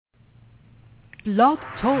Blog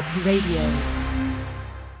Talk Radio.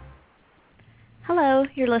 Hello,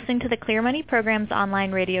 you're listening to the Clear Money Program's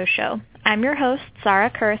online radio show. I'm your host, Sarah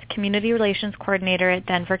Kurth, Community Relations Coordinator at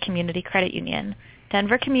Denver Community Credit Union.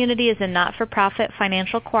 Denver Community is a not-for-profit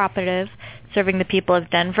financial cooperative serving the people of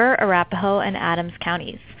Denver, Arapahoe, and Adams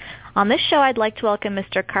counties. On this show, I'd like to welcome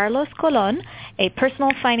Mr. Carlos Colon, a personal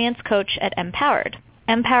finance coach at Empowered.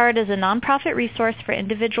 Empowered is a nonprofit resource for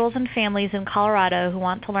individuals and families in Colorado who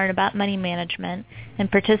want to learn about money management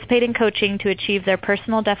and participate in coaching to achieve their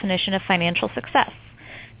personal definition of financial success.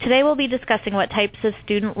 Today we'll be discussing what types of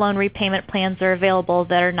student loan repayment plans are available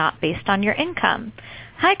that are not based on your income.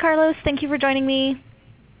 Hi, Carlos. Thank you for joining me.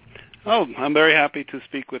 Oh, I'm very happy to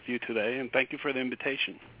speak with you today, and thank you for the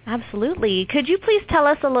invitation. Absolutely. Could you please tell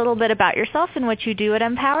us a little bit about yourself and what you do at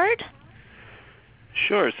Empowered?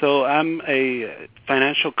 Sure. So I'm a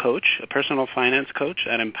financial coach, a personal finance coach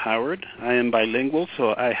at Empowered. I am bilingual,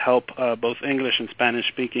 so I help both English and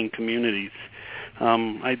Spanish-speaking communities.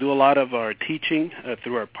 I do a lot of our teaching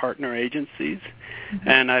through our partner agencies,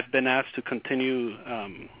 and I've been asked to continue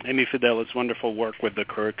Amy Fidela's wonderful work with the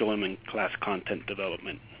curriculum and class content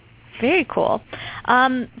development. Very cool.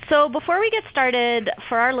 So before we get started,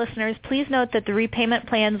 for our listeners, please note that the repayment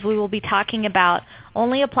plans we will be talking about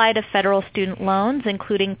only apply to federal student loans,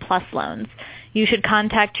 including PLUS loans. You should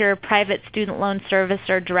contact your private student loan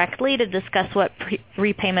servicer directly to discuss what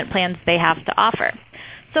repayment plans they have to offer.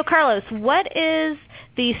 So Carlos, what is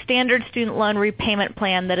the standard student loan repayment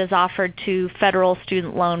plan that is offered to federal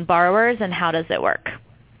student loan borrowers, and how does it work?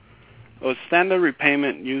 Well, standard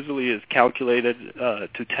repayment usually is calculated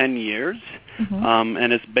to 10 years,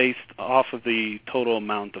 and it's based off of the total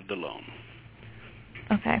amount of the loan.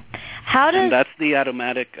 Okay. And that's the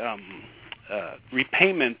automatic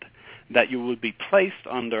repayment that you would be placed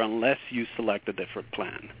under unless you select a different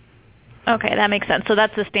plan. Okay, that makes sense. So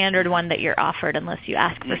that's the standard one that you're offered unless you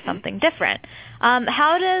ask for something different.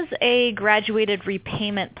 How does a graduated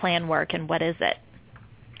repayment plan work, and what is it?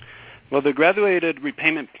 Well, the graduated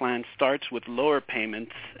repayment plan starts with lower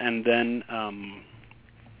payments, and then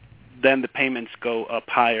the payments go up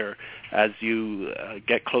higher as you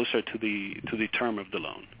get closer to the term of the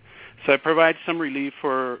loan. So it provides some relief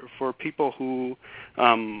for people who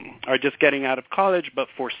are just getting out of college but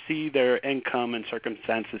foresee their income and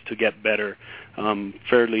circumstances to get better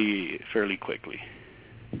fairly quickly.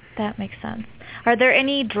 That makes sense. Are there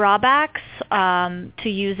any drawbacks to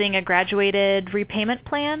using a graduated repayment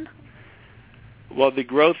plan? Well, the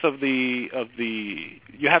growth of the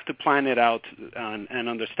you have to plan it out and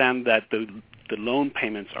understand that the loan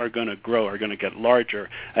payments are going to grow, are going to get larger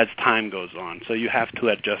as time goes on. So you have to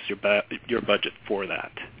adjust your budget for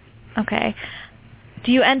that. Okay.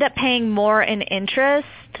 Do you end up paying more in interest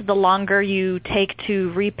the longer you take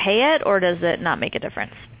to repay it, or does it not make a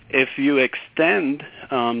difference? If you extend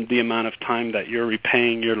the amount of time that you're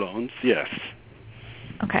repaying your loans, yes.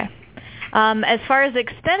 Okay. As far as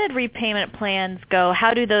extended repayment plans go,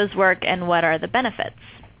 how do those work and what are the benefits?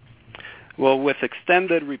 Well, with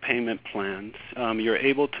extended repayment plans, you're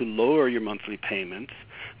able to lower your monthly payments,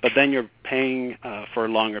 but then you're paying for a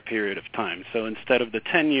longer period of time. So instead of the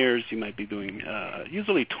 10 years, you might be doing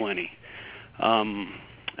usually 20.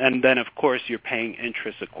 And then, of course, you're paying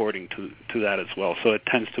interest according to that as well. So it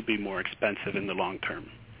tends to be more expensive in the long term.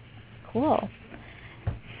 Cool.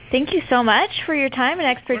 Thank you so much for your time and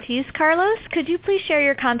expertise, Carlos. Could you please share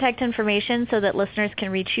your contact information so that listeners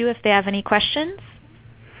can reach you if they have any questions?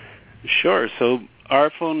 Sure. So our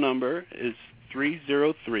phone number is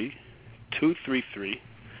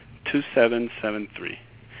 303-233-2773.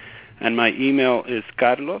 And my email is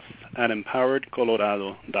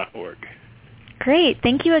carlos@empoweredcolorado.org. Great.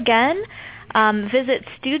 Thank you again. Visit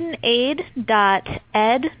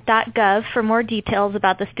studentaid.ed.gov for more details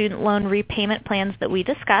about the student loan repayment plans that we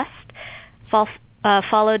discussed.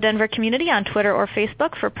 Follow Denver Community on Twitter or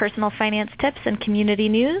Facebook for personal finance tips and community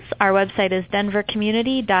news. Our website is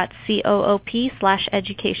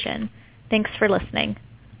denvercommunity.coop/education. Thanks for listening.